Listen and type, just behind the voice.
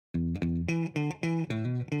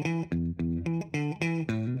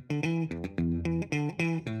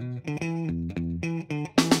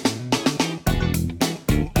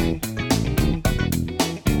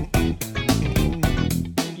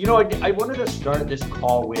I wanted to start this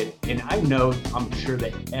call with, and I'm sure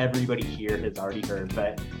that everybody here has already heard,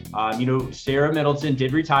 but, Sarah Middleton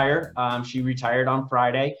did retire. She retired on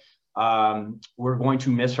Friday. We're going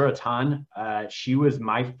to miss her a ton. She was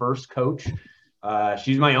my first coach.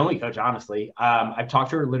 She's my only coach, honestly. I've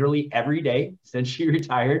talked to her literally every day since she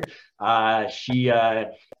retired. I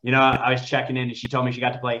was checking in and she told me she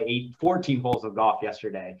got to play 14 holes of golf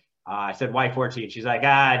yesterday. I said, why 14? She's like,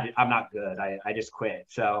 I'm not good. I just quit.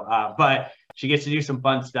 So, but she gets to do some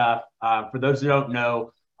fun stuff. For those who don't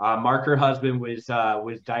know, Mark, her husband, was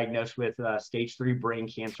diagnosed with stage 3 brain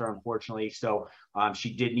cancer, unfortunately. So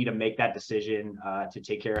she did need to make that decision to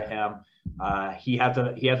take care of him. He has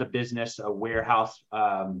a business, a warehouse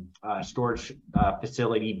storage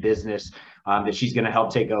facility business that she's going to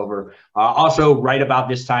help take over. Also, right about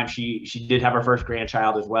this time, she did have her first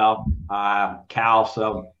grandchild as well, Cal.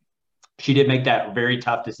 So she did make that very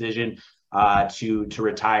tough decision to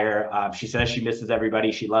retire. She says she misses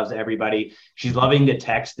everybody. She loves everybody. She's loving the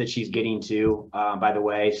text that she's getting too, by the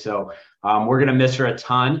way. So we're going to miss her a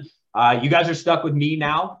ton. You guys are stuck with me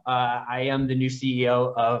now. I am the new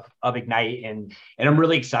CEO of Ignite, and I'm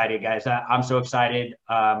really excited, guys. I'm so excited.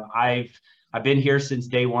 I've been here since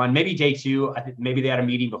day one, maybe day two. I think maybe they had a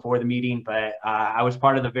meeting before the meeting, but I was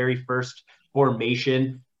part of the very first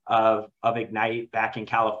formation of Ignite back in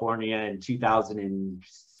California in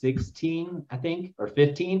 2016, I think, or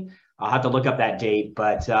 15. I'll have to look up that date.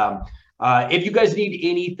 But if you guys need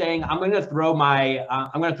anything, I'm going to throw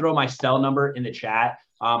my cell number in the chat.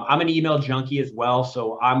 I'm an email junkie as well,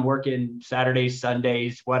 so I'm working Saturdays,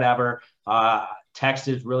 Sundays, whatever. Text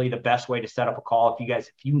is really the best way to set up a call.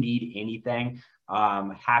 If you need anything,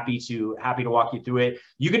 happy to walk you through it.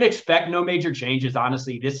 You can expect no major changes.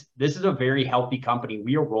 Honestly, this is a very healthy company.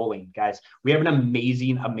 We are rolling, guys. We have an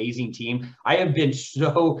amazing team. I have been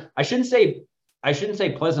I shouldn't say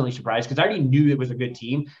pleasantly surprised, because I already knew it was a good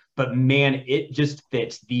team, but man, it just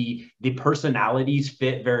fits. The personalities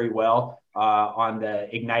fit very well on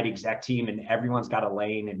the Ignite exec team, and everyone's got a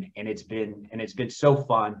lane, and it's been so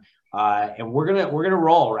fun. And we're gonna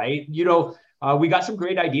roll, right? We got some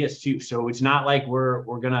great ideas too. So it's not like we're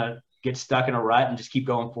gonna get stuck in a rut and just keep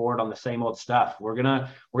going forward on the same old stuff. We're gonna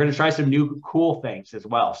try some new cool things as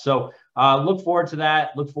well. So look forward to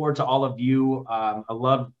that. Look forward to all of you. I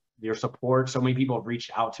love your support. So many people have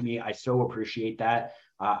reached out to me. I so appreciate that.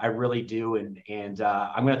 I really do. And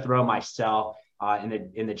I'm gonna throw my cell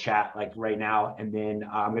in the chat like right now, and then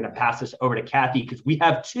I'm gonna pass this over to Kathy, because we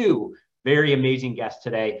have two very amazing guests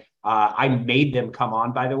today. I made them come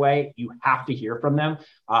on, by the way. You have to hear from them.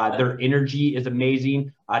 Their energy is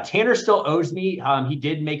amazing. Tanner still owes me. He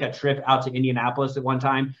did make a trip out to Indianapolis at one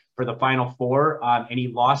time for the Final Four, and he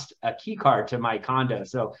lost a key card to my condo.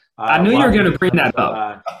 So I knew you were going to bring that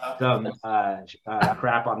up. Some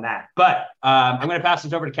crap on that. But I'm going to pass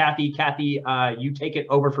this over to Kathy. Kathy, you take it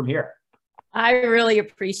over from here. I really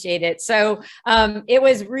appreciate it. So it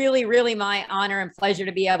was really, really my honor and pleasure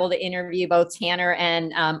to be able to interview both Tanner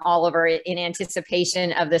and Oliver in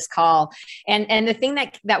anticipation of this call. And the thing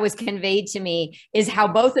that was conveyed to me is how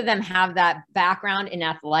both of them have that background in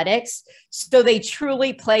athletics. So they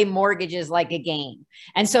truly play mortgages like a game.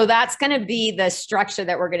 And so that's going to be the structure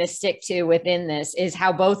that we're going to stick to within this, is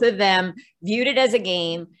how both of them viewed it as a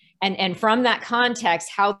game. And from that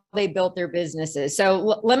context, how they built their businesses.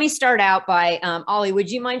 So let me start out by, Ollie, would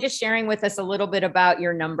you mind just sharing with us a little bit about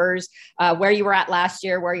your numbers, where you were at last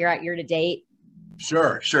year, where you're at year to date?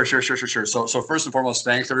 Sure. So first and foremost,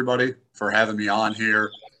 thanks everybody for having me on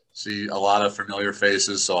here. See a lot of familiar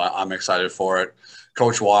faces, so I'm excited for it.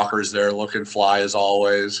 Coach Walker's there looking fly as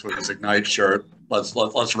always with his Ignite shirt.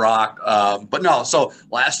 Let's rock. But no, so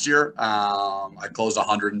last year I closed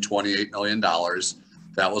 $128 million.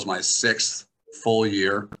 That was my 6th full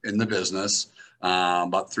year in the business,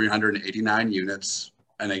 about 389 units.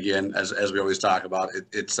 And again, as we always talk about,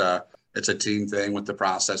 it's a team thing with the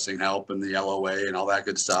processing help and the LOA and all that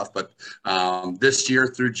good stuff. But this year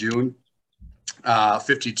through June,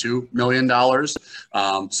 $52 million.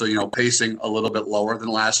 So, pacing a little bit lower than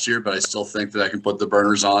last year, but I still think that I can put the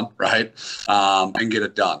burners on, right, and get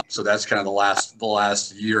it done. So that's kind of the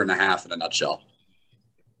last year and a half in a nutshell.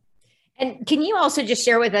 And can you also just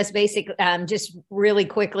share with us just really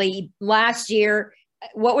quickly, last year,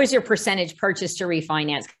 what was your percentage purchase to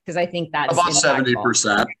refinance? Because I think that's about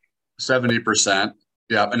 70%.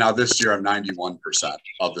 Yeah. And now this year I'm 91%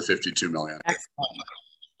 of the 52 million.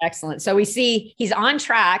 Excellent. So we see he's on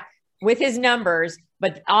track with his numbers,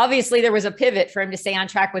 but obviously there was a pivot for him to stay on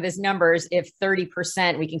track with his numbers. If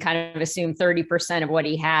 30%, we can kind of assume 30% of what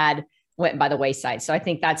he had went by the wayside. So I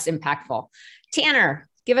think that's impactful. Tanner,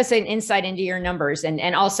 give us an insight into your numbers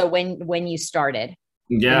and also when you started.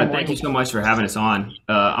 Yeah, thank you so much for having us on.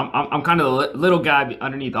 I'm kind of the little guy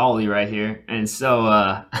underneath Ollie right here, and so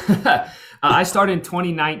I started in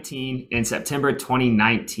 2019, in September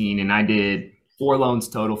 2019, and I did 4 loans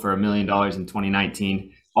total for $1 million in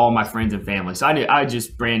 2019. All my friends and family. So I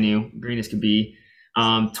just brand new, green as could be.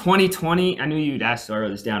 2020, I knew you'd ask to write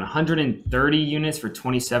this down. 130 units for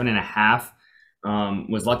 27 and a half.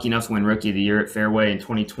 Was lucky enough to win Rookie of the Year at Fairway in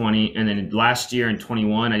 2020. And then last year in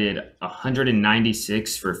 21, I did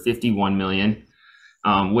 196 for 51 million,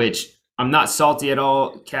 which I'm not salty at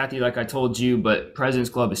all, Kathy, like I told you, but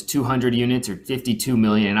President's Club is 200 units or 52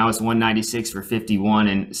 million. And I was 196 for 51,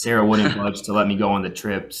 and Sarah wouldn't budge to let me go on the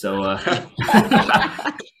trip. So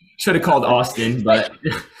should have called Austin, but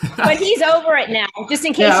he's over it now. Just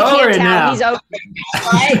in case you can't tell, he's over it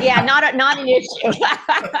now, right? Yeah, not an issue.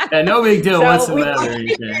 Yeah, no big deal whatsoever.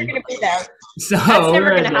 We're gonna be there. So that's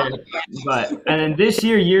never gonna happen. But and then this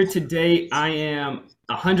year to date, I am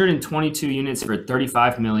 122 units for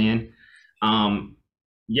 35 million.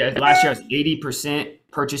 Yeah, last year I was 80%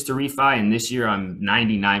 purchase to refi, and this year I'm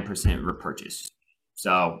 99% repurchase.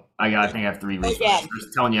 So I think I have 3 refis. I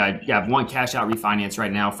was telling you, I have 1 cash out refinance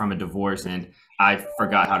right now from a divorce, and I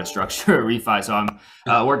forgot how to structure a refi. So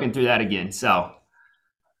I'm working through that again. So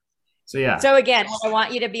yeah. So again, what I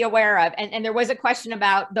want you to be aware of, and there was a question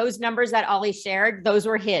about those numbers that Ollie shared. Those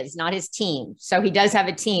were his, not his team. So he does have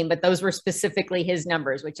a team, but those were specifically his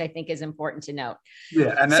numbers, which I think is important to note.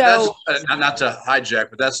 Yeah, and that's not to hijack,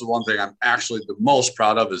 but that's the one thing I'm actually the most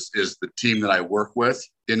proud of is the team that I work with.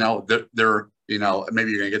 You know, they're you know,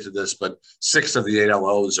 maybe you're going to get to this, but 6 of the 8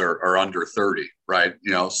 LOs are under 30, right?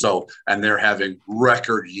 You know, so, and they're having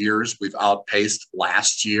record years. We've outpaced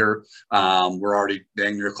last year. We're already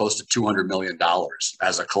dang near close to $200 million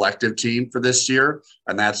as a collective team for this year.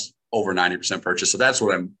 And that's over 90% purchase. So that's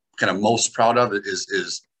what I'm kind of most proud of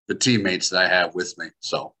is the teammates that I have with me.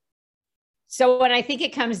 So when I think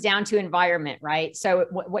it comes down to environment, right? So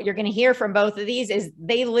what you're going to hear from both of these is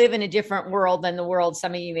they live in a different world than the world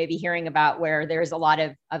some of you may be hearing about, where there's a lot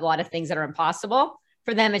of things that are impossible.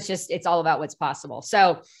 For them, it's all about what's possible.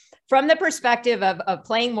 So from the perspective of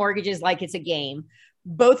playing mortgages like it's a game,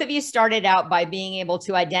 both of you started out by being able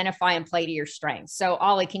to identify and play to your strengths. So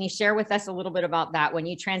Ollie, can you share with us a little bit about that? When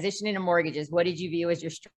you transitioned into mortgages, what did you view as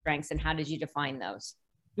your strengths and how did you define those?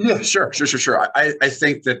 Yeah, sure. I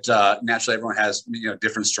think that naturally everyone has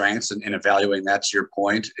different strengths, and evaluating that, to your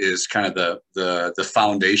point, is kind of the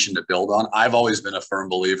foundation to build on. I've always been a firm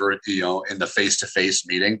believer, in the face-to-face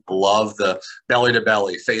meeting. Love the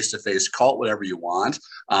belly-to-belly, face-to-face. Call it whatever you want,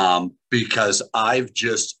 because I've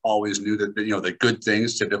just always knew that the good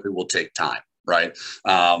things typically will take time. Right.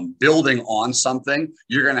 Building on something,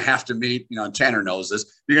 you're going to have to meet, Tanner knows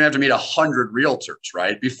this, you're going to have to meet 100 realtors,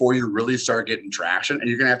 right, before you really start getting traction. And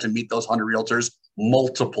you're going to have to meet those 100 realtors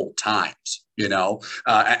multiple times, and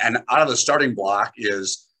out of the starting block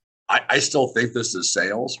is, I still think this is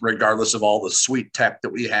sales, regardless of all the sweet tech that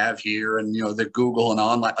we have here and, the Google and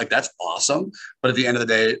online, like that's awesome. But at the end of the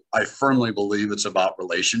day, I firmly believe it's about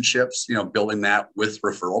relationships, building that with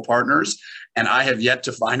referral partners. And I have yet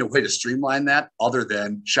to find a way to streamline that other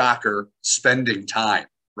than, shocker, spending time,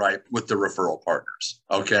 right, with the referral partners.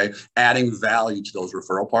 Okay. Adding value to those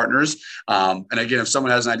referral partners. And again, if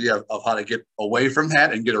someone has an idea of how to get away from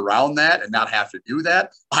that and get around that and not have to do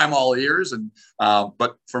that, I'm all ears. And,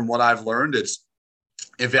 but from what I've learned, it's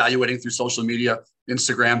evaluating through social media,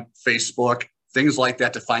 Instagram, Facebook, things like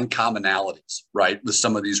that, to find commonalities, right, with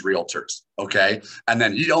some of these realtors. Okay. And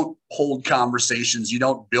then you don't hold conversations. You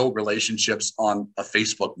don't build relationships on a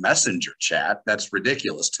Facebook Messenger chat. That's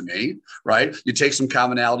ridiculous to me, right? You take some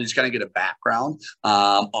commonalities, kind of get a background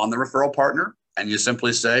on the referral partner, and you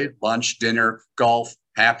simply say lunch, dinner, golf,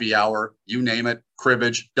 happy hour, you name it,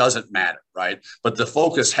 cribbage, doesn't matter, right? But the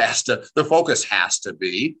focus has to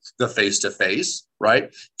be the face-to-face,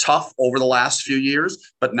 right? Tough over the last few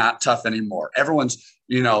years, but not tough anymore. Everyone's,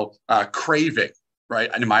 craving,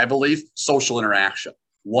 right? And in my belief, social interaction,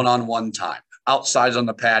 one-on-one time, outside on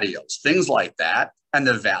the patios, things like that. And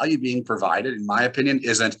the value being provided, in my opinion,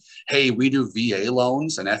 isn't, hey, we do VA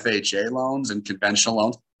loans and FHA loans and conventional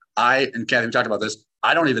loans. And Kathy, we talked about this,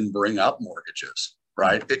 I don't even bring up mortgages.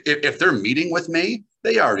 Right. If they're meeting with me,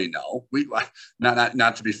 they already know. We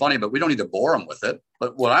not to be funny, but we don't need to bore them with it.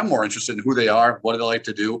 But what I'm more interested in, who they are, what do they like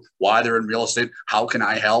to do, why they're in real estate, how can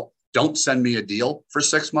I help? Don't send me a deal for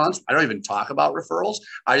 6 months. I don't even talk about referrals.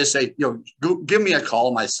 I just say, give me a call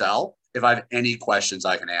on my cell if I have any questions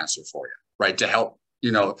I can answer for you, right, to help,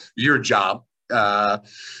 your job.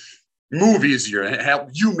 move easier and help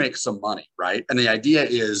you make some money, right? And the idea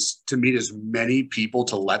is to meet as many people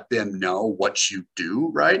to let them know what you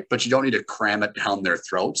do, right? But you don't need to cram it down their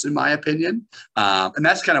throats, in my opinion. And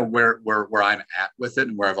that's kind of where I'm at with it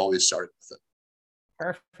and where I've always started with it.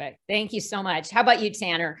 Perfect. Thank you so much. How about you,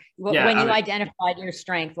 Tanner? When you identified your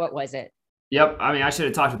strength, what was it? Yep. I mean, I should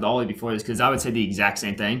have talked with Ollie before this because I would say the exact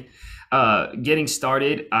same thing. Getting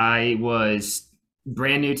started, I was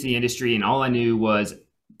brand new to the industry and all I knew was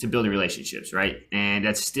to build relationships, right? And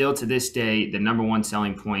that's still to this day the number one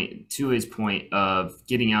selling point, to his point of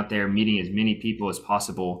getting out there, meeting as many people as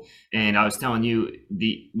possible. And I was telling you,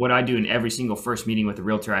 what I do in every single first meeting with a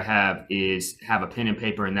realtor I have is have a pen and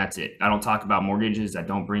paper, and that's it. I don't talk about mortgages. I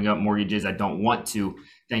don't bring up mortgages. I don't want to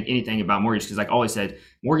think anything about mortgage because, like Ollie said,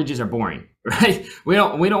 mortgages are boring, right? We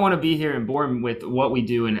don't want to be here and bore them with what we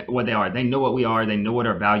do and what they are. They know what we are. They know what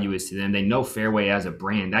our value is to them. They know Fairway as a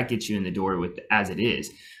brand. That gets you in the door with as it is.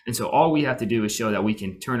 And so all we have to do is show that we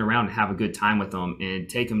can turn around and have a good time with them and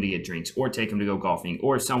take them to get drinks or take them to go golfing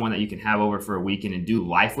or someone that you can have over for a weekend and do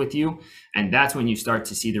life with you. And that's when you start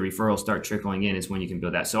to see the referrals start trickling in, is when you can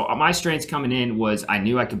build that. So my strengths coming in was I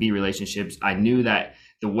knew I could be relationships. I knew that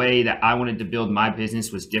the way that I wanted to build my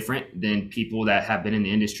business was different than people that have been in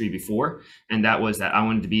the industry before. And that was that I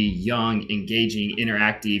wanted to be young, engaging,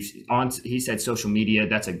 interactive. He said social media,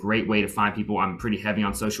 that's a great way to find people. I'm pretty heavy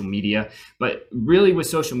on social media. But really with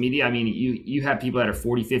social media, I mean, you have people that are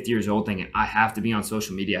 40, 50 years old thinking, I have to be on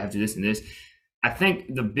social media, I have to do this and this. I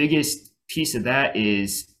think the biggest piece of that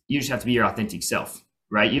is you just have to be your authentic self.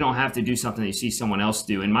 Right? You don't have to do something that you see someone else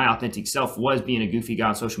do. And my authentic self was being a goofy guy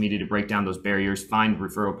on social media to break down those barriers, find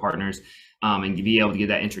referral partners, and be able to get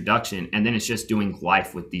that introduction. And then it's just doing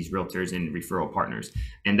life with these realtors and referral partners.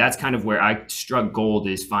 And that's kind of where I struck gold,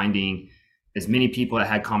 is finding as many people that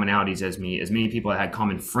had commonalities as me, as many people that had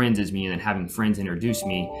common friends as me, and then having friends introduce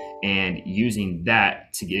me and using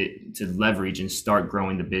that to get to leverage and start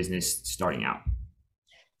growing the business starting out.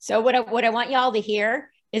 So what I want y'all to hear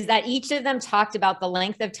is that each of them talked about the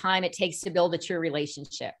length of time it takes to build a true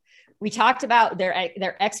relationship. We talked about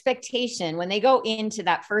their expectation when they go into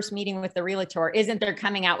that first meeting with the realtor isn't they're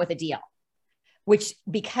coming out with a deal, which,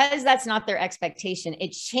 because that's not their expectation,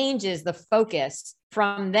 it changes the focus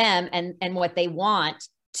from them and what they want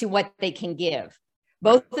to what they can give.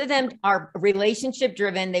 Both of them are relationship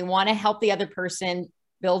driven. They want to help the other person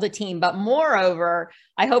build a team. But moreover,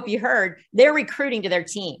 I hope you heard, they're recruiting to their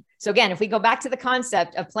team. So again, if we go back to the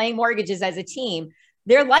concept of playing mortgages as a team,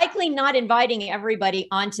 they're likely not inviting everybody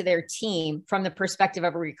onto their team from the perspective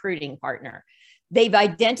of a recruiting partner. They've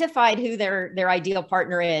identified who their ideal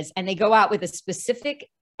partner is, and they go out with a specific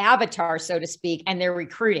avatar, so to speak, and they're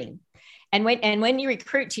recruiting. And when you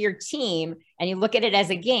recruit to your team and you look at it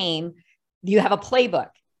as a game, you have a playbook.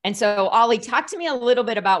 And so, Ollie, talk to me a little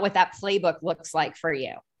bit about what that playbook looks like for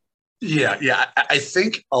you. Yeah. I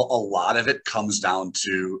think a lot of it comes down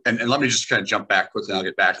to, and let me just kind of jump back quickly and I'll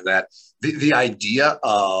get back to that. The idea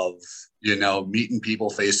of, meeting people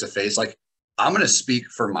face to face, like I'm going to speak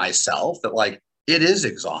for myself that like, it is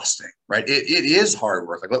exhausting, right? It is hard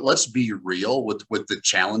work. Like, let's be real with the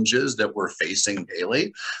challenges that we're facing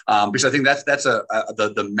daily. Because I think that's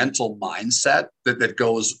the mental mindset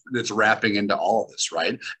that's wrapping into all of this,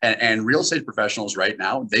 right? And real estate professionals right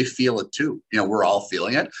now, they feel it too. We're all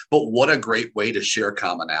feeling it, but what a great way to share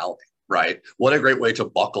commonality, right? What a great way to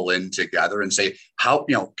buckle in together and say, how,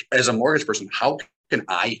 as a mortgage person, how can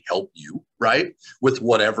I help you, right, with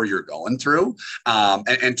whatever you're going through?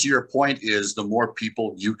 And to your point is the more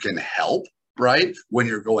people you can help, right, when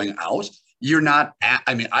you're going out, you're not,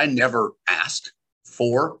 I never asked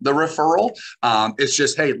for the referral. It's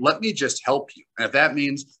just, hey, let me just help you. And if that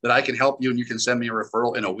means that I can help you and you can send me a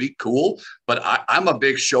referral in a week, cool. But I'm a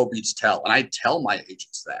big show beats tell. And I tell my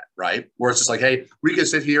agents that, right, where it's just like, hey, we can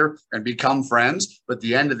sit here and become friends. But at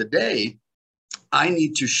the end of the day, I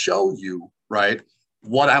need to show you, right,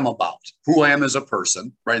 what I'm about, who I am as a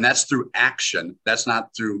person, right? And that's through action. That's not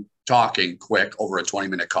through talking quick over a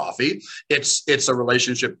 20-minute coffee. It's a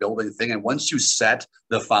relationship building thing. And once you set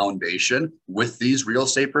the foundation with these real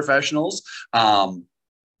estate professionals,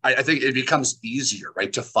 I think it becomes easier,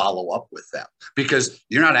 right, to follow up with them because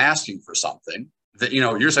you're not asking for something that,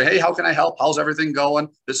 you're saying, hey, how can I help? How's everything going?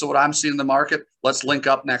 This is what I'm seeing in the market. Let's link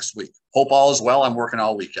up next week. Hope all is well. I'm working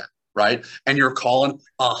all weekend. Right. And you're calling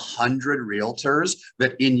 100 realtors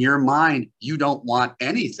that in your mind, you don't want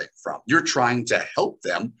anything from. You're trying to help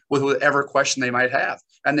them with whatever question they might have.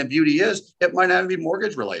 And the beauty is it might not be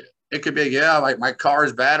mortgage related. It could be, my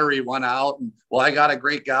car's battery went out. And well, I got a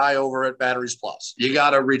great guy over at Batteries Plus. You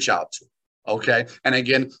got to reach out to him. Okay. And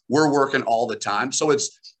again, we're working all the time. So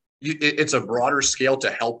it's a broader scale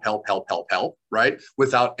to help, right?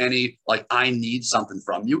 Without any, like, I need something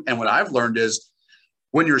from you. And what I've learned is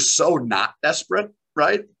when you're so not desperate,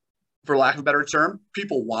 right, for lack of a better term,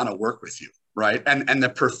 people want to work with you, right? And the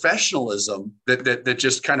professionalism that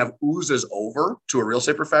just kind of oozes over to a real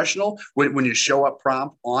estate professional when you show up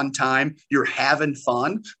prompt, on time, you're having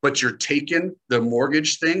fun, but you're taking the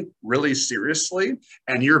mortgage thing really seriously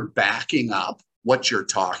and you're backing up what you're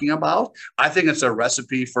talking about. I think it's a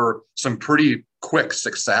recipe for some pretty quick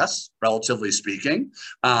success, relatively speaking.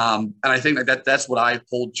 And I think that's what I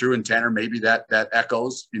hold true. And Tanner, maybe that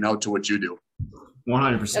echoes, to what you do.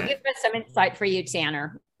 100%. So give us some insight for you,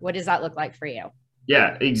 Tanner. What does that look like for you?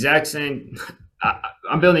 Yeah, exact same.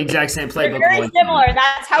 I'm building the exact same playbook. Very similar.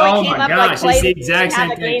 That's how it came up. Gosh, like it's the exact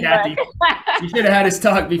same thing, Kathy. You should have had us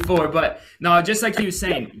talk before, but no, just like he was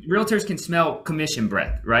saying, realtors can smell commission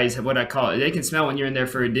breath, right? Is what I call it. They can smell when you're in there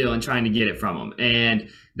for a deal and trying to get it from them, and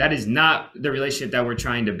that is not the relationship that we're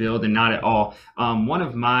trying to build, and not at all. One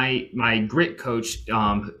of my grit coach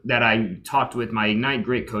that I talked with, my Ignite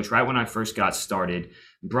grit coach, right when I first got started,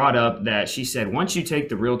 brought up that she said, once you take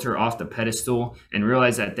the realtor off the pedestal and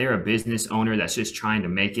realize that they're a business owner that's just trying to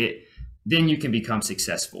make it, then you can become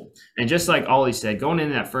successful. And just like Ollie said, going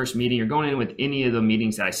into that first meeting or going in with any of the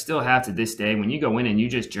meetings that I still have to this day, when you go in and you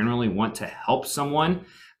just generally want to help someone,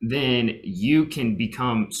 then you can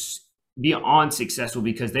become beyond successful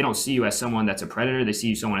because they don't see you as someone that's a predator. They see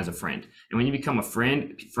you someone as a friend. And when you become a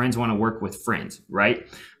friend, friends want to work with friends, right?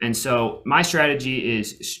 And so my strategy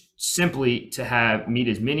is simply to meet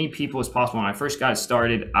as many people as possible. When I first got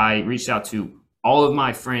started, I reached out to all of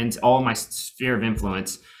my friends, all of my sphere of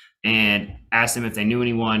influence, and asked them if they knew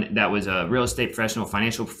anyone that was a real estate professional,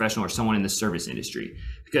 financial professional, or someone in the service industry.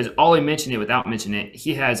 Because Ollie mentioned it without mentioning it,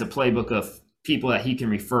 he has a playbook of people that he can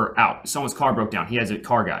refer out. Someone's car broke down, he has a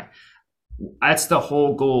car guy. That's the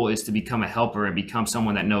whole goal, is to become a helper and become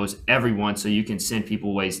someone that knows everyone, so you can send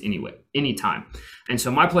people ways anyway, anytime. And so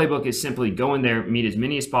my playbook is simply go in there, meet as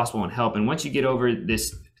many as possible and help. And once you get over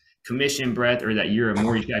this commission breath, or that you're a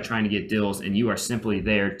mortgage guy trying to get deals and you are simply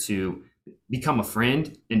there to become a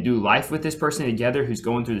friend and do life with this person together who's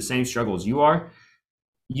going through the same struggles you are,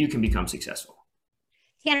 you can become successful.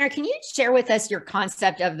 Tanner, can you share with us your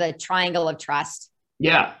concept of the triangle of trust?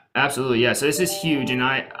 Yeah, absolutely. Yeah. So this is huge. And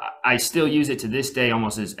I still use it to this day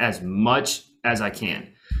almost as much as I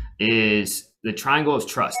can, is the triangle of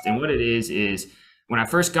trust. And what it is when I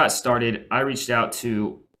first got started, I reached out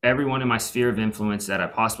to everyone in my sphere of influence that I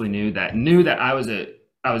possibly knew that I was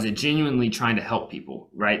a genuinely trying to help people,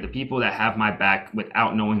 right? The people that have my back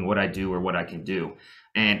without knowing what I do or what I can do.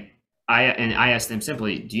 And I asked them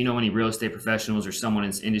simply, do you know any real estate professionals or someone in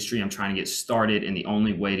this industry? I'm trying to get started, and the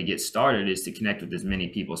only way to get started is to connect with as many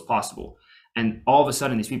people as possible. And all of a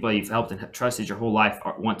sudden, these people that you've helped and trusted your whole life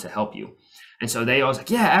want to help you. And so they always like,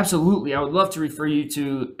 yeah, absolutely, I would love to refer you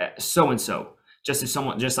to so-and-so,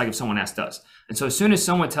 just like if someone asked us. And so as soon as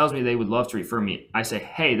someone tells me they would love to refer me, I say,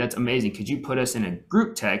 hey, that's amazing. Could you put us in a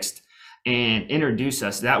group text and introduce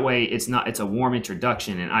us? That way it's a warm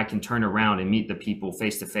introduction, and I can turn around and meet the people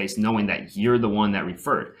face to face, knowing that you're the one that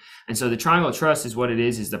referred. And so the triangle of trust is what it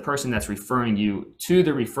is the person that's referring you to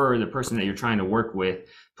the referrer, the person that you're trying to work with,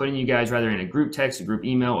 putting you guys rather in a group text, a group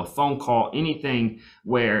email, a phone call, anything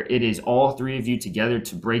where it is all three of you together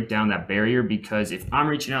to break down that barrier. Because if I'm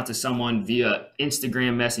reaching out to someone via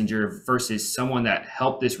Instagram Messenger versus someone that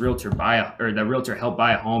helped this realtor the realtor helped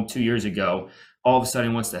buy a home 2 years ago, all of a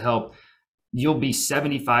sudden wants to help, you'll be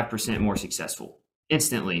 75% more successful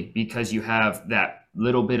instantly, because you have that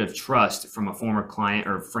little bit of trust from a former client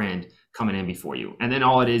or friend coming in before you. And then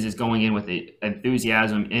all it is going in with the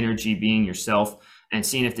enthusiasm, energy, being yourself, and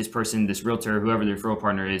seeing if this person, this realtor, whoever the referral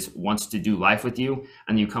partner is, wants to do life with you,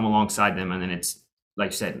 and you come alongside them. And then it's,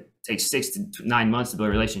 like you said, it takes 6 to 9 months to build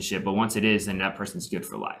a relationship, but once it is, then that person's good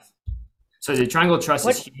for life. So the triangle of trust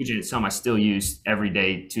is huge, and it's something I still use every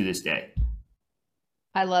day to this day.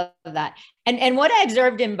 I love that. And what I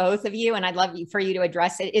observed in both of you, and I'd love for you to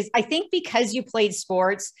address it, is I think because you played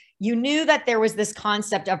sports, you knew that there was this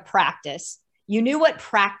concept of practice. You knew what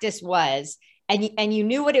practice was, and you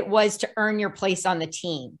knew what it was to earn your place on the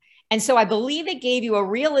team. And so I believe it gave you a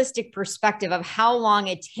realistic perspective of how long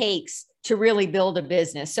it takes to really build a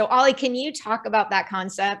business. So Ollie, can you talk about that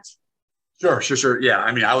concept? Sure. Yeah.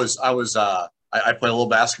 I mean, I played a little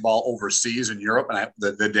basketball overseas in Europe, and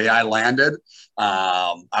the day I landed,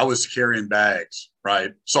 I was carrying bags,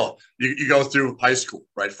 right? So you go through high school,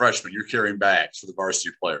 right? Freshman, you're carrying bags for the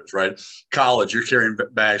varsity players, right? College, you're carrying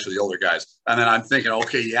bags for the older guys. And then I'm thinking,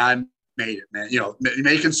 okay, yeah, I made it, man.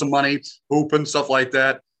 Making some money, hooping, stuff like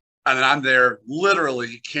that. And then I'm there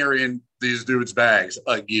literally carrying these dudes' bags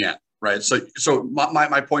again, right? So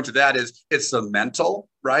my point to that is it's the mental,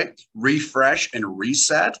 right? Refresh and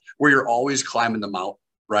reset where you're always climbing the mountain,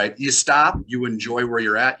 right? You stop, you enjoy where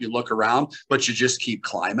you're at, you look around, but you just keep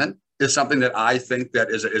climbing. Is something that I think that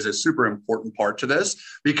is a super important part to this,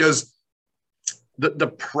 because the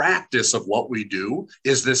practice of what we do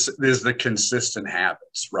is the consistent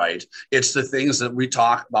habits, right? It's the things that we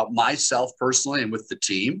talk about, myself personally and with the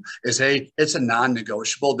team, is, hey, it's a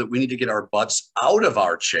non-negotiable that we need to get our butts out of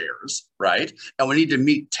our chairs, right? And we need to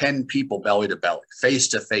meet 10 people belly to belly, face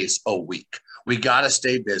to face a week. We got to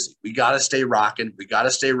stay busy. We got to stay rocking. We got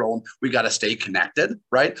to stay rolling. We got to stay connected,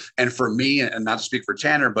 right? And for me, and not to speak for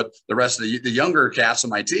Tanner, but the rest of the younger cast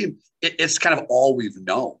of my team, it's kind of all we've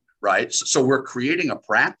known, right? So we're creating a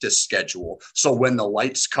practice schedule. So when the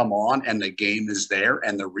lights come on and the game is there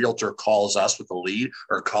and the realtor calls us with a lead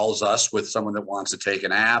or calls us with someone that wants to take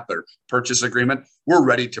an app or purchase agreement, we're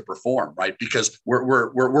ready to perform, right? Because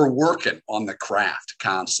we're working on the craft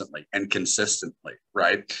constantly and consistently,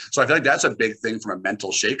 right? So I feel like that's a big thing from a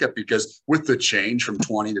mental shakeup, because with the change from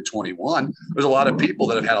 20 to 21, there's a lot of people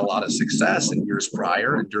that have had a lot of success in years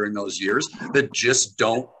prior and during those years that just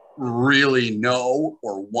don't really know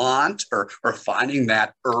or want or finding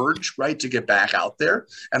that urge, right, to get back out there.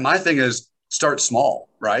 And my thing is, start small,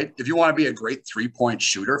 right? If you want to be a great 3-point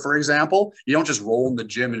shooter, for example, you don't just roll in the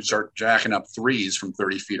gym and start jacking up threes from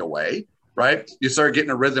 30 feet away, right? You start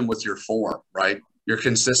getting a rhythm with your form, right? Your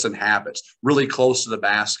consistent habits, really close to the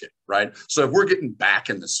basket, right? So if we're getting back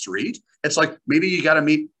in the street, it's like maybe you got to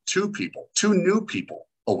meet 2 new people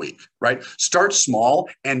a week, right? Start small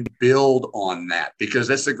and build on that, because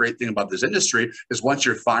that's the great thing about this industry is once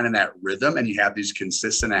you're finding that rhythm and you have these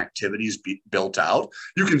consistent activities built out,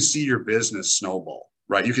 you can see your business snowball,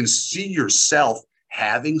 right? You can see yourself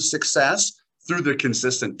having success through the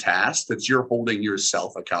consistent tasks that you're holding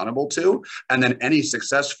yourself accountable to. And then any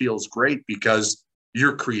success feels great because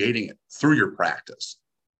you're creating it through your practice.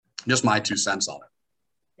 Just my 2 cents on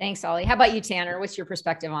it. Thanks, Ollie. How about you, Tanner? What's your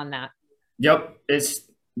perspective on that? Yep. It's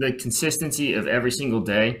the consistency of every single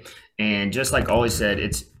day. And just like Ollie said,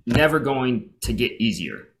 it's never going to get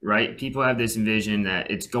easier, right? People have this envision that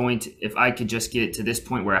it's going to, if I could just get to this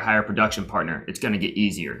point where I hire a production partner, it's going to get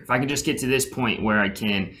easier. If I can just get to this point where I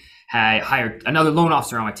can hire another loan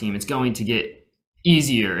officer on my team, it's going to get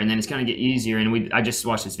easier, and then it's going to get easier. And I just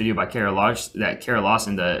watched this video by Kara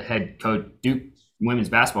Lawson, the head coach, Duke women's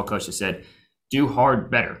basketball coach, that said, do hard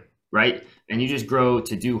better, right? And you just grow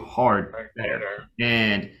to do hard better.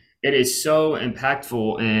 And it is so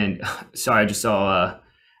impactful. And sorry, I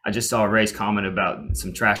just saw Ray's comment about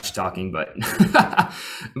some trash talking, but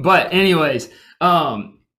but anyways,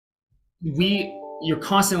 you're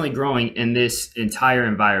constantly growing in this entire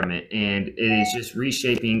environment, and it is just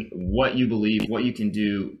reshaping what you believe, what you can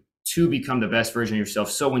do to become the best version of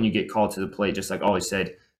yourself. So when you get called to the plate, just like Ollie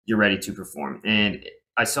said, you're ready to perform. And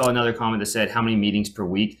I saw another comment that said, how many meetings per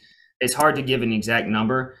week? It's hard to give an exact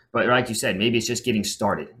number, but like you said, maybe it's just getting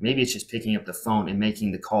started. Maybe it's just picking up the phone and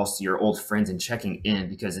making the calls to your old friends and checking in,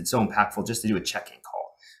 because it's so impactful just to do a check-in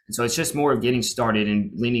call. And so it's just more of getting started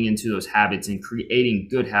and leaning into those habits and creating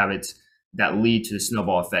good habits that lead to the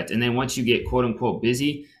snowball effect. And then once you get quote unquote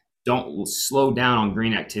busy, don't slow down on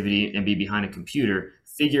green activity and be behind a computer.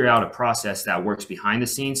 Figure out a process that works behind the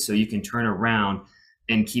scenes so you can turn around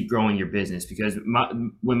and keep growing your business. Because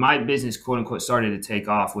when my business quote unquote started to take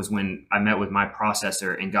off was when I met with my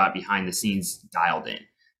processor and got behind the scenes dialed in.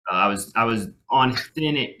 I was on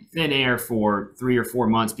thin air for 3 or 4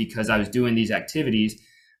 months because I was doing these activities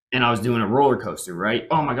and I was doing a roller coaster, right?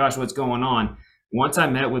 Oh my gosh, what's going on? Once I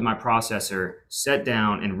met with my processor, sat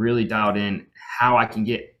down and really dialed in how I can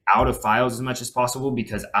get out of files as much as possible,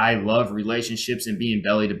 because I love relationships and being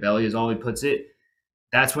belly to belly, as Ollie puts it,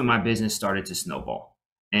 that's when my business started to snowball.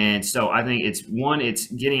 And so I think it's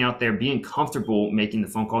getting out there, being comfortable making the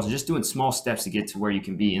phone calls, and just doing small steps to get to where you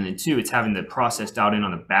can be. And then 2, it's having the process dialed in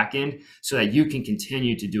on the back end so that you can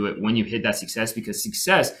continue to do it when you hit that success, because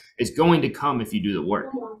success is going to come if you do the work.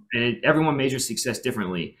 And everyone measures success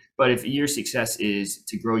differently. But if your success is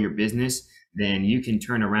to grow your business, then you can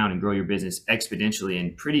turn around and grow your business exponentially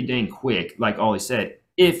and pretty dang quick, like Ollie said,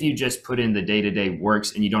 if you just put in the day-to-day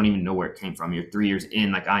works and you don't even know where it came from. You're 3 years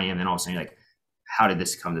in like I am, and all of a sudden you're like, how did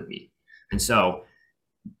this come to be? And so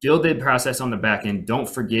build the process on the back end. Don't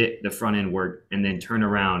forget the front end work, and then turn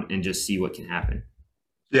around and just see what can happen.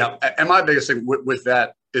 Yeah. And my biggest thing with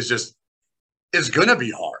that is just, it's going to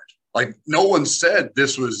be hard. Like, no one said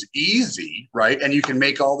this was easy, right? And you can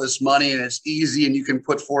make all this money and it's easy and you can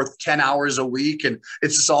put forth 10 hours a week and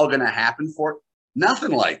it's just all going to happen for it.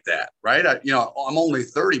 Nothing like that, right? I'm only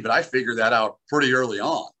 30, but I figured that out pretty early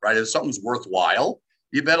on, right? If something's worthwhile,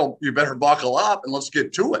 you better buckle up and let's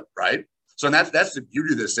get to it, right? So that's the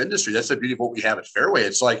beauty of this industry. That's the beauty of what we have at Fairway.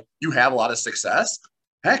 It's like you have a lot of success.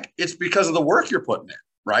 Heck, it's because of the work you're putting in,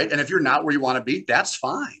 right? And if you're not where you want to be, that's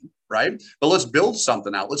fine, right? But let's build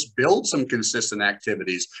something out. Let's build some consistent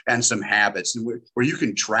activities and some habits where you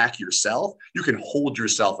can track yourself. You can hold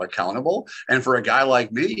yourself accountable. And for a guy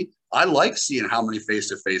like me, I like seeing how many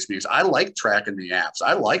face-to-face meetings. I like tracking the apps.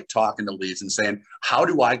 I like talking to leads and saying, how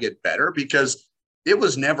do I get better? Because it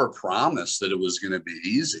was never promised that it was going to be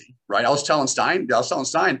easy, right? I was telling Stein,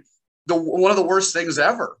 one of the worst things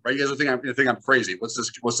ever, right? You guys think I'm crazy. What's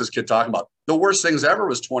this kid talking about? The worst things ever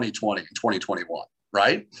was 2020 and 2021,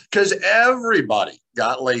 right? Because everybody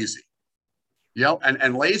got lazy.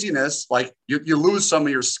 And laziness, like you lose some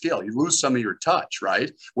of your skill, you lose some of your touch,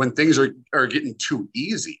 right? When things are getting too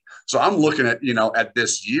easy. So I'm looking at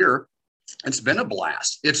this year, it's been a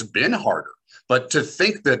blast. It's been harder, but to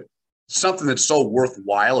think that something that's so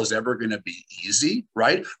worthwhile is ever going to be easy,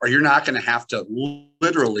 right? Or you're not going to have to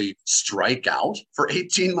literally strike out for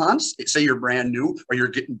 18 months. Say you're brand new or you're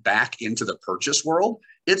getting back into the purchase world.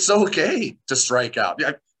 It's okay to strike out.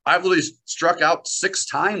 I've literally struck out 6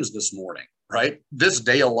 times this morning, right? This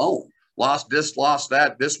day alone, lost this, lost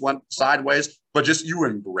that, this went sideways, but just you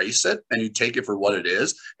embrace it and you take it for what it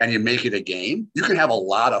is and you make it a game. You can have a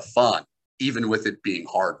lot of fun, even with it being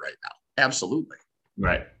hard right now. Absolutely.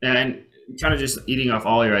 Right. And kind of just eating off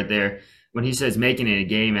Ollie right there, when he says making it a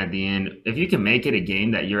game at the end, if you can make it a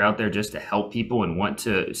game that you're out there just to help people and want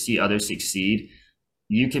to see others succeed,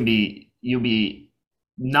 you'll be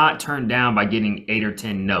not turned down by getting 8 or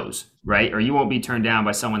 10 no's, right? Or you won't be turned down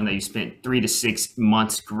by someone that you spent 3 to 6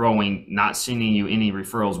 months growing, not sending you any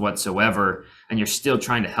referrals whatsoever, and you're still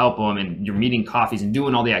trying to help them and you're meeting coffees and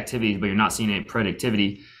doing all the activities, but you're not seeing any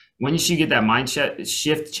productivity. When you get that mindset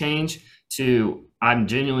shift change to I'm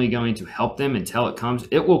genuinely going to help them until it comes,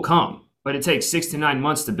 it will come, but it takes 6 to 9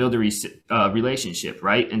 months to build a relationship,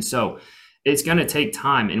 right? And so it's going to take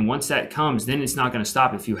time. And once that comes, then it's not going to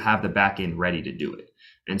stop if you have the back end ready to do it.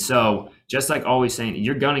 And so just like always saying,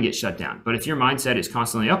 you're going to get shut down. But if your mindset is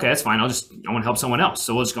constantly, okay, that's fine. I want to help someone else.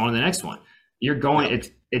 So we'll just go on to the next one. You're going,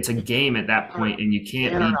 it's a game at that point, and you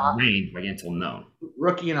can't be trained right until known.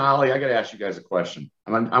 Rookie and Ollie, I got to ask you guys a question.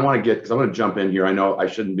 I want to because I'm going to jump in here. I know I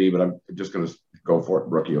shouldn't be, but I'm just going to go for it,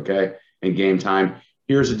 Rookie, okay? And game time.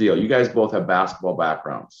 Here's the deal. You guys both have basketball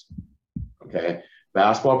backgrounds, okay?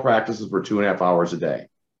 Basketball practices were 2.5 hours a day.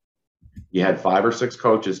 You had 5 or 6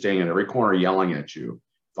 coaches staying in every corner yelling at you.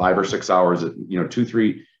 5 or 6 hours, 2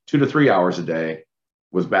 to 3 hours a day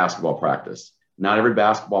was basketball practice. Not every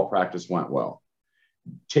basketball practice went well.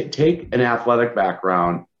 Take an athletic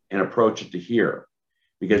background and approach it to here.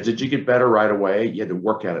 Because did you get better right away? You had to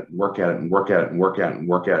work at it and work at it and work at it and work at it and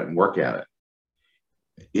work at it and work at it.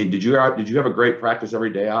 And did you have a great practice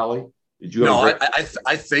every day, Ollie? Did you? No,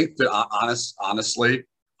 I think that honestly,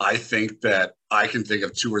 I think that I can think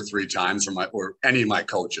of 2 or 3 times or any of my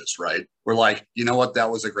coaches, right? We're like, you know what? That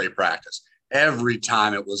was a great practice. Every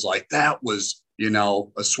time it was like, that was,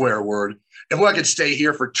 a swear word. If I could stay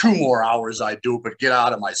here for 2 more hours, I'd do it, but get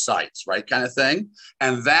out of my sights, right? Kind of thing.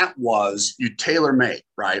 And that was you tailor-made,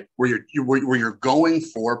 right? Where you're going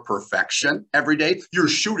for perfection every day. You're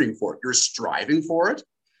shooting for it. You're striving for it,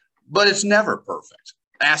 but it's never perfect.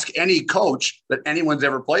 Ask any coach that anyone's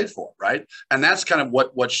ever played for, right? And that's kind of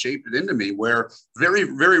what shaped it into me, where very,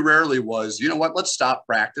 very rarely was, you know what, let's stop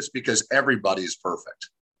practice because everybody's perfect,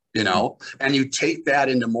 and you take that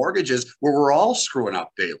into mortgages where we're all screwing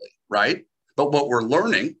up daily, right? But what we're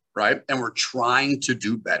learning, right? And we're trying to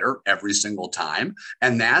do better every single time.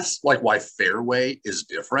 And that's like why Fairway is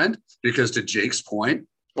different, because to Jake's point,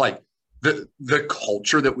 like the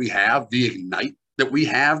culture that we have, the ignite that we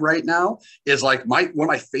have right now is like one of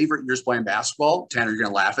my favorite years playing basketball. Tanner, you're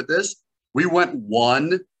going to laugh at this. We went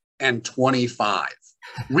 1-25.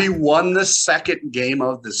 We won the second game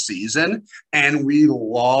of the season and we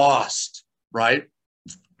lost, right?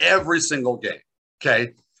 Every single game.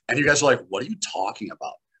 Okay. And you guys are like, what are you talking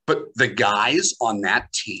about? But the guys on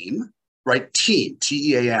that team, right? Team,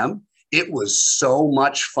 it was so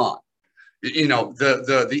much fun.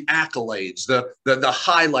 The accolades, the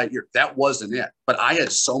highlight here, that wasn't it. But I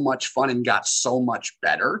had so much fun and got so much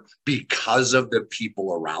better because of the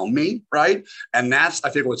people around me, right? And that's, I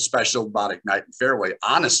think, what's special about Ignite and Fairway,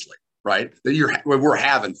 honestly, right? That we're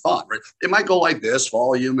having fun, right? It might go like this,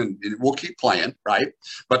 volume, and we'll keep playing, right?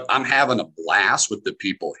 But I'm having a blast with the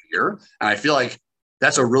people here. And I feel like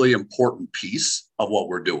that's a really important piece of what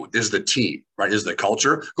we're doing is the team, right? Is the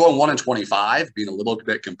culture. Going 1-25, being a little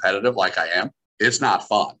bit competitive like I am, it's not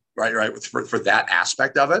fun, right? For that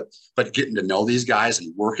aspect of it, but getting to know these guys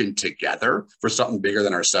and working together for something bigger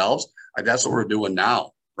than ourselves, that's what we're doing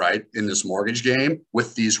now, right? In this mortgage game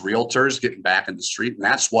with these realtors getting back in the street. And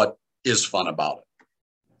that's what is fun about it.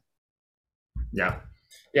 Yeah.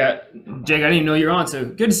 Yeah. Jake, I didn't even know you're on. So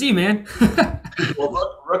good to see you, man. Well,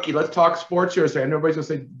 look, Rookie, let's talk sports here. So nobody's going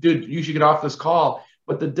to say, dude, you should get off this call.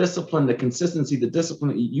 But the discipline, the consistency, the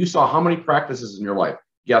discipline, you saw how many practices in your life?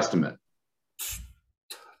 Guesstimate.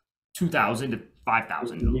 2,000 to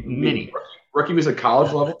 5,000, many. Rookie was a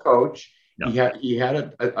college level coach. Yep. He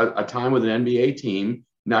had a time with an NBA team.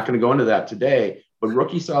 Not going to go into that today, but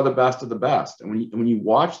Rookie saw the best of the best. And when you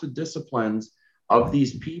watch the disciplines of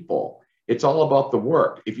these people, it's all about the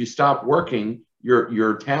work. If you stop working,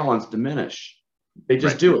 your talents diminish. They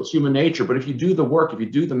just do. It's human nature. But if you do the work, if you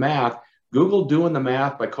do the math, Google Doing the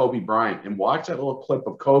Math by Kobe Bryant and watch that little clip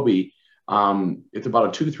of Kobe. It's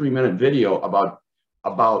about a 2-3 minute video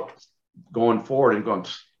about going forward and going,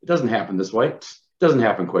 it doesn't happen this way. It doesn't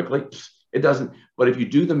happen quickly. It doesn't. But if you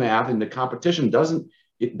do the math and the competition doesn't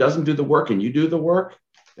do the work and you do the work,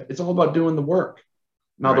 it's all about doing the work.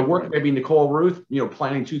 Now, the work, maybe Nicole Ruth,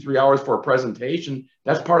 planning 2-3 hours for a presentation,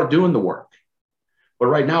 that's part of doing the work. But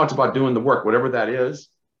right now it's about doing the work, whatever that is.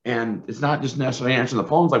 And it's not just necessarily answering the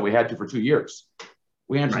phones like we had to for 2 years.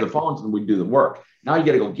 We answer the phones and we do the work. Now you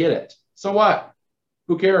got to go get it. So what?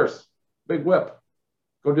 Who cares? Big whip.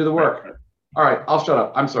 Go do the work. All right. I'll shut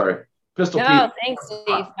up. I'm sorry. Pistol Pete. No, thanks,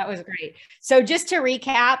 Steve. That was great. So just to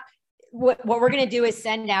recap, what we're going to do is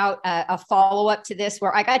send out a follow-up to this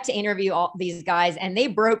where I got to interview all these guys and they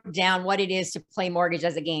broke down what it is to play mortgage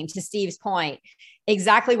as a game, to Steve's point.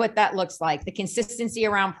 Exactly what that looks like, the consistency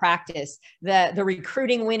around practice, the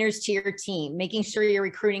recruiting winners to your team, making sure you're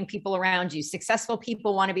recruiting people around you. Successful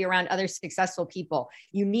people want to be around other successful people.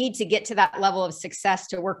 You need to get to that level of success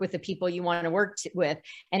to work with the people you want to work with.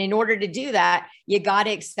 And in order to do that, you got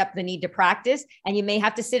to accept the need to practice, and you may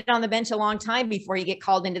have to sit on the bench a long time before you get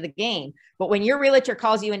called into the game. But when your realtor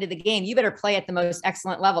calls you into the game, you better play at the most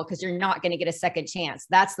excellent level because you're not going to get a second chance.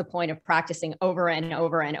 That's the point of practicing over and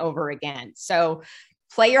over and over again. So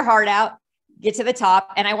play your heart out, get to the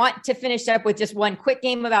top. And I want to finish up with just one quick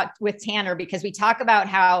game with Tanner, because we talk about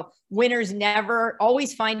how winners never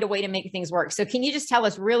always find a way to make things work. So can you just tell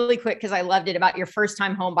us really quick, because I loved it, about your first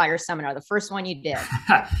time home buyer seminar, the first one you did?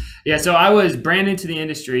 Yeah. So I was brand into the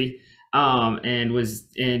industry. And was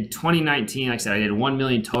in 2019, like I said, I did 1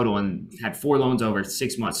 million total and had 4 loans over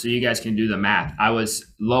 6 months. So you guys can do the math. I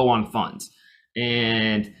was low on funds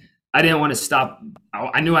and I didn't want to stop.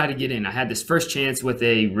 I knew I had to get in. I had this first chance with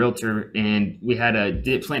a realtor and we had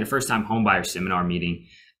planned a first time home buyer seminar meeting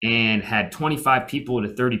and had 25 people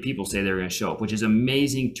to 30 people say they were going to show up, which is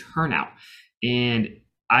amazing turnout. And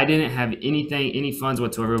I didn't have any funds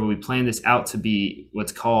whatsoever, but we planned this out to be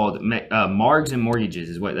what's called Margs and Mortgages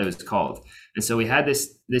is what that was called. And so we had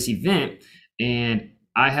this event and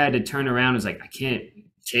I had to turn around and was like, I can't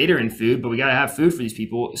cater in food, but we got to have food for these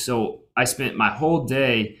people. So I spent my whole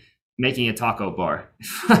day making a taco bar.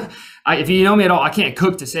 If you know me at all, I can't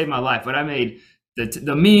cook to save my life, but I made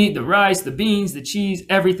the meat, the rice, the beans, the cheese,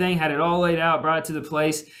 everything, had it all laid out, brought it to the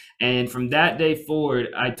place. And from that day forward,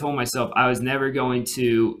 I told myself I was never going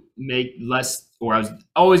to make less, or I was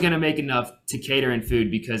always going to make enough to cater in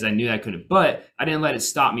food because I knew I couldn't. But I didn't let it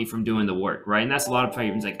stop me from doing the work, right? And that's a lot of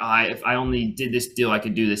people like, if I only did this deal, I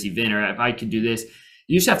could do this event, or if I could do this.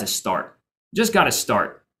 You just have to start. Just got to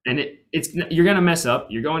start. And you're going to mess up.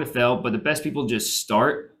 You're going to fail. But the best people just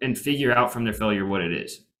start and figure out from their failure what it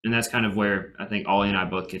is. And that's kind of where I think Ollie and I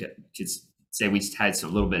both could say we had a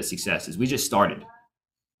little bit of success, is we just started.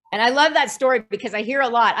 And I love that story because I hear a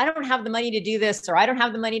lot, I don't have the money to do this, or I don't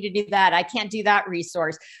have the money to do that. I can't do that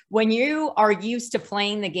resource. When you are used to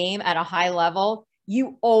playing the game at a high level,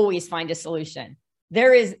 you always find a solution.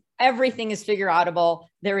 Everything is figure outable.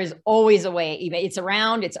 There is always a way. It's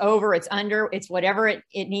around, it's over, it's under, it's whatever it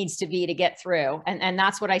needs to be to get through. And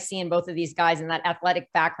that's what I see in both of these guys, and that athletic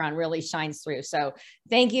background really shines through. So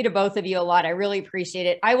thank you to both of you a lot. I really appreciate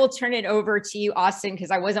it. I will turn it over to you, Austin,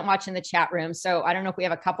 because I wasn't watching the chat room. So I don't know if we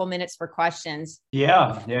have a couple minutes for questions.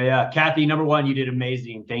 Yeah. Kathy, number one, you did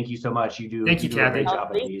amazing. Thank you so much. Thank you, Kathy. A great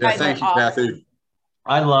job. Thank you, Kathy.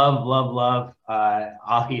 I love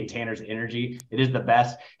Ollie and Tanner's energy. It is the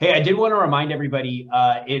best. Hey, I did want to remind everybody,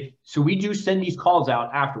 so we do send these calls out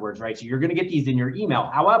afterwards, right? So you're going to get these in your email.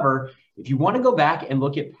 However, if you want to go back and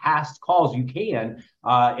look at past calls, you can.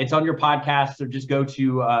 It's on your podcast, so just go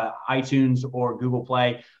to iTunes or Google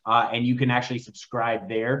Play, and you can actually subscribe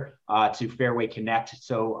there to Fairway Connect.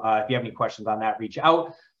 So if you have any questions on that, reach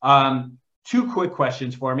out. 2 quick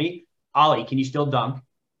questions for me. Ollie, can you still dunk?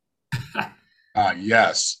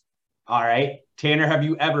 Yes. All right. Tanner, have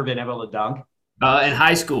you ever been able to dunk? In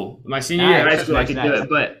high school, my senior year of high school, I could do it,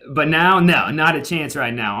 but now, no, not a chance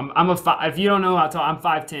right now. If you don't know, I'm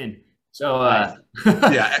 5'10". So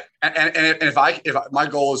yeah, and if my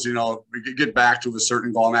goal is, we get back to a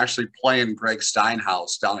certain goal. I'm actually playing Greg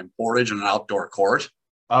Steinhaus down in Portage in an outdoor court.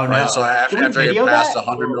 Oh no! Right? So after I get past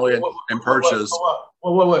 100 million in purchase.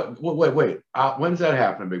 Wait. When's that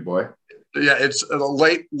happening, big boy? Yeah, it's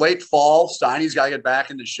late fall. Steiny's got to get back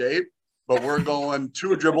into shape, but we're going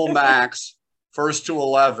 2 dribble max. First to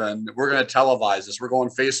 11, we're going to televise this. We're going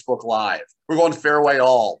Facebook Live. We're going Fairway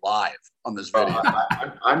All live on this video.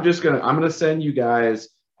 I'm going to send you guys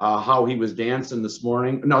how he was dancing this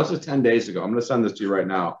morning. No, this is 10 days ago. I'm going to send this to you right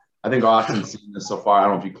now. I think Austin's seen this so far. I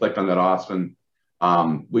don't know if you clicked on that, Austin.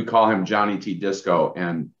 We call him Johnny T Disco,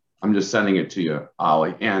 and I'm just sending it to you,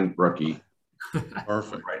 Ollie and Rookie.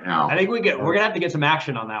 Perfect. Right now, I think we're gonna have to get some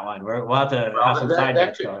action on that one. We'll have to have some side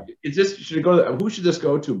bets going. Should it go? Who should this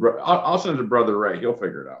go to? Bro, I'll send it to Brother Ray. He'll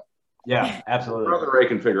figure it out. Yeah, absolutely. Brother Ray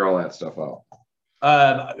can figure all that stuff out.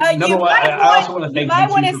 Number one, I also want to thank you. You might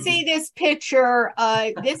want to see this picture.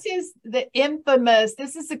 This is the infamous.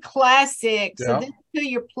 This is a classic. So this is who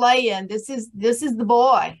you're playing. This is the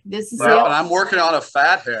boy. This is and I'm working on a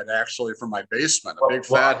fathead actually for my basement. A big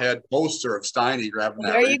fathead poster of Steiny grabbing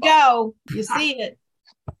that. There you go. You see it.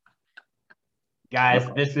 Guys,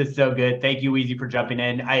 this is so good. Thank you, Weezy, for jumping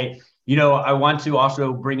in. I want to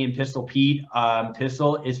also bring in Pistol Pete.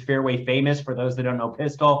 Pistol is Fairway famous. For those that don't know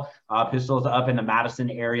Pistol, Pistol's up in the Madison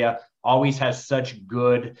area. Always has such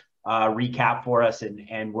good recap for us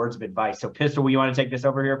and words of advice. So, Pistol, will you want to take this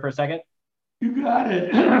over here for a second? You got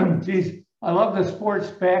it. Geez, I love the sports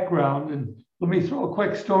background. And let me throw a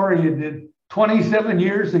quick story. 27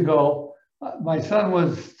 years ago, my son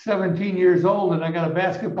was 17 years old, and I got a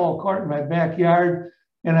basketball court in my backyard,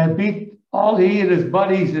 and I beat all he and his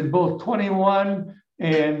buddies in both 21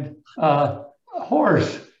 and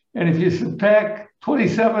horse. And if you subtract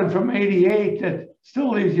 27 from 88, that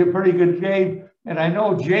still leaves you a pretty good game. And I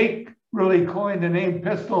know Jake really coined the name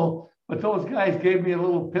Pistol, but those guys gave me a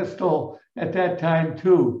little pistol at that time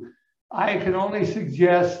too. I can only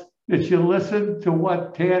suggest that you listen to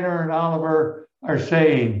what Tanner and Oliver are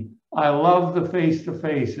saying. I love the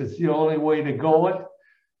face-to-face. It's the only way to go it.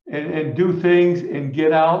 And do things and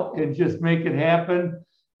get out and just make it happen.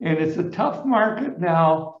 And it's a tough market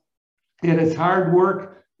now, and it's hard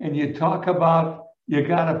work. And you talk about you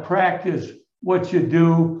got to practice what you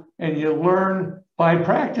do, and you learn by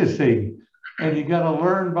practicing, and you got to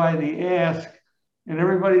learn by the ask. And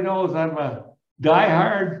everybody knows I'm a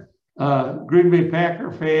diehard Green Bay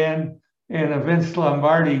Packer fan and a Vince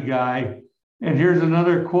Lombardi guy. And here's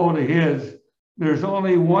another quote of his. There's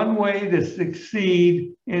only one way to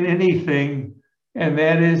succeed in anything, and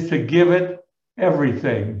that is to give it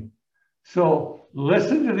everything. So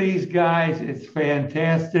listen to these guys. It's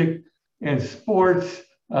fantastic. And sports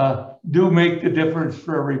do make the difference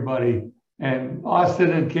for everybody. And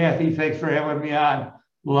Austin and Kathy, thanks for having me on.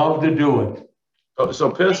 Love to do it. So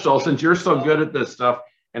Pistol, since you're so good at this stuff,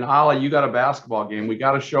 and Ollie, you got a basketball game, we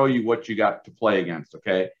got to show you what you got to play against,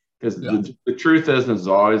 okay? Because the truth is, and it's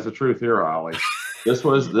always the truth here, Ollie. This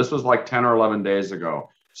was like 10 or 11 days ago.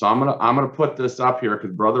 So I'm gonna put this up here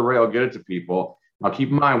because Brother Ray will get it to people. Now keep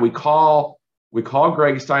in mind, we call Greg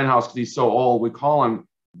Steinhaus because he's so old. We call him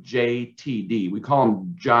JTD. We call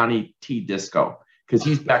him Johnny T Disco because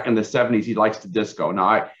he's back in the 70s. He likes to disco.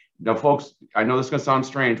 Now folks, I know this is gonna sound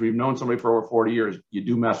strange. We've known somebody for over 40 years. You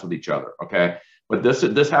do mess with each other, okay? But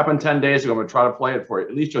this happened 10 days ago. I'm gonna try to play it for you.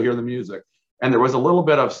 At least you'll hear the music. And there was a little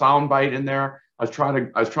bit of sound bite in there. I was trying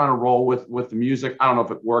to roll with the music. I don't know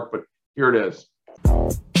if it worked, but here it is.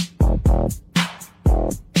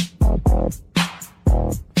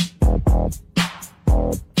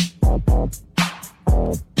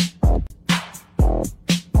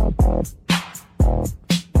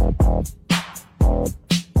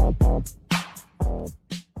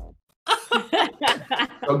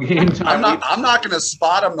 So game time. I'm not going to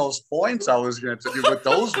spot him those points I was going to do with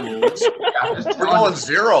those moves. We're going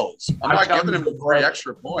zeros. I'm not giving him 3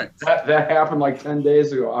 extra points. That happened like 10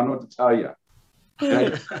 days ago. I don't know what to tell you.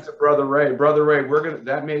 That's a Brother Ray. Brother Ray,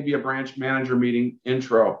 that may be a branch manager meeting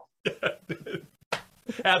intro.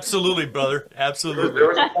 Absolutely, brother. Absolutely. There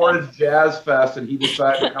was a Portage Jazz Fest, and he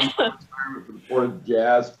decided to come to retirement for the Portage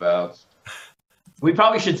Jazz Fest. We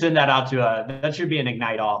probably should send that out to that should be an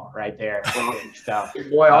Ignite All right there.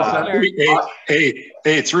 Boy, I'll send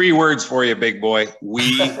hey, 3 words for you, big boy.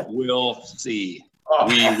 We will see.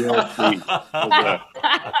 We will see.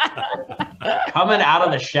 Coming out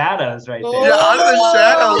of the shadows right there. Yeah, out of the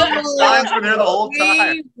shadows. Brian's been here the whole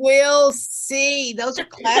time. We will see. Those are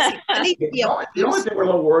classic. I need to be You know what they were a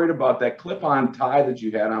little worried about? That clip-on tie that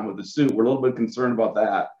you had on with the suit. We're a little bit concerned about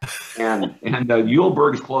that. And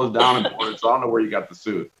Uhlberg's closed down in Florida, so I don't know where you got the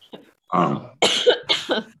suit.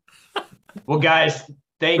 Well, guys,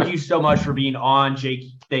 thank you so much for being on. Jake,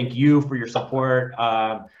 thank you for your support.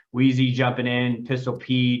 Wheezy jumping in, Pistol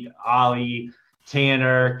Pete, Ollie,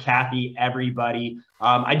 Tanner, Kathy, everybody.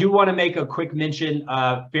 I do want to make a quick mention.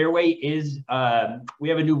 Fairway is, we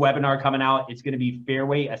have a new webinar coming out. It's going to be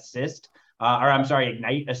Fairway Assist,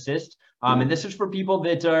 Ignite Assist. And this is for people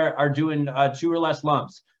that are doing 2 or less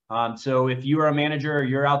loans. So if you are a manager or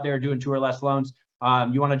you're out there doing 2 or less loans,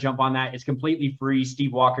 you want to jump on that. It's completely free.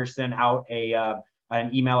 Steve Walker sent out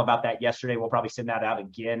an email about that yesterday. We'll probably send that out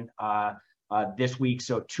again this week.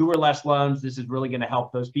 So 2 or less loans. This is really going to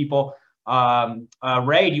help those people.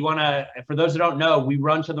 Ray, do you want to, for those that don't know, we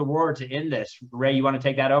run to the roar to end this. Ray, you want to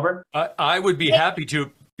take that over? I would be happy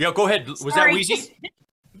to. Yeah, go ahead. Was that Wheezy?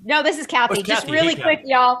 No, this is Kathy. Oh, just Kathy. really Hey, quick,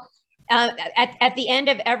 y'all. At the end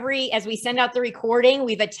of as we send out the recording,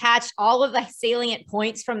 we've attached all of the salient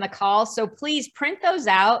points from the call. So please print those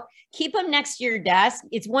out. Keep them next to your desk.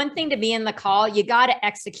 It's one thing to be in the call. You got to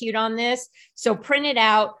execute on this. So print it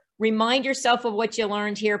out. Remind yourself of what you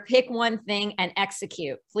learned here. Pick one thing and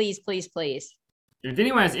execute. Please, please, please. If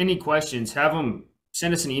anyone has any questions, have them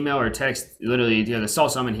send us an email or text. Literally, the Saul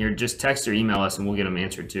Summon here. Just text or email us, and we'll get them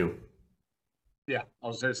answered too. Yeah,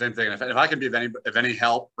 I'll say the same thing. If I can be of any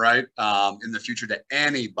help, right, in the future to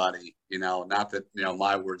anybody, not that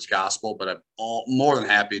my word's gospel, but I'm more than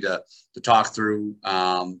happy to talk through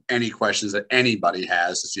any questions that anybody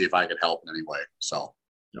has to see if I could help in any way. So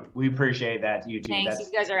we appreciate that, you too. Thanks. That's,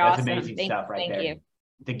 you guys are that's awesome. amazing stuff right there. Thank you.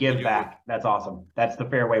 To give back. That's awesome. That's the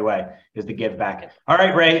Fairway way, is to give back. All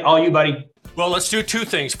right, Ray, all you, buddy. Well, let's do 2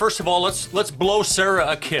 things. First of all, let's blow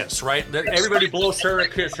Sarah a kiss, right? Everybody blow Sarah a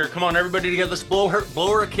kiss here. Come on, everybody together. Let's blow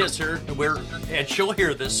her a kiss here. And she'll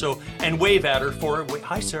hear this. So, and wave at her for her.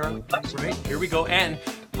 Hi, Sarah. Right, here we go. And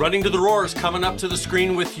Running to the Roar is coming up to the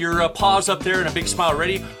screen with your paws up there and a big smile.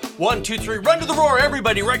 Ready? 1, 2, 3. Run to the Roar,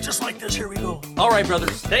 everybody. Right, just like this. Here we go. All right,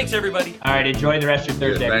 brothers. Thanks, everybody. All right, enjoy the rest of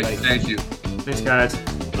your Thursday, everybody. Thank you. Thanks, guys.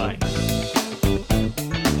 Bye.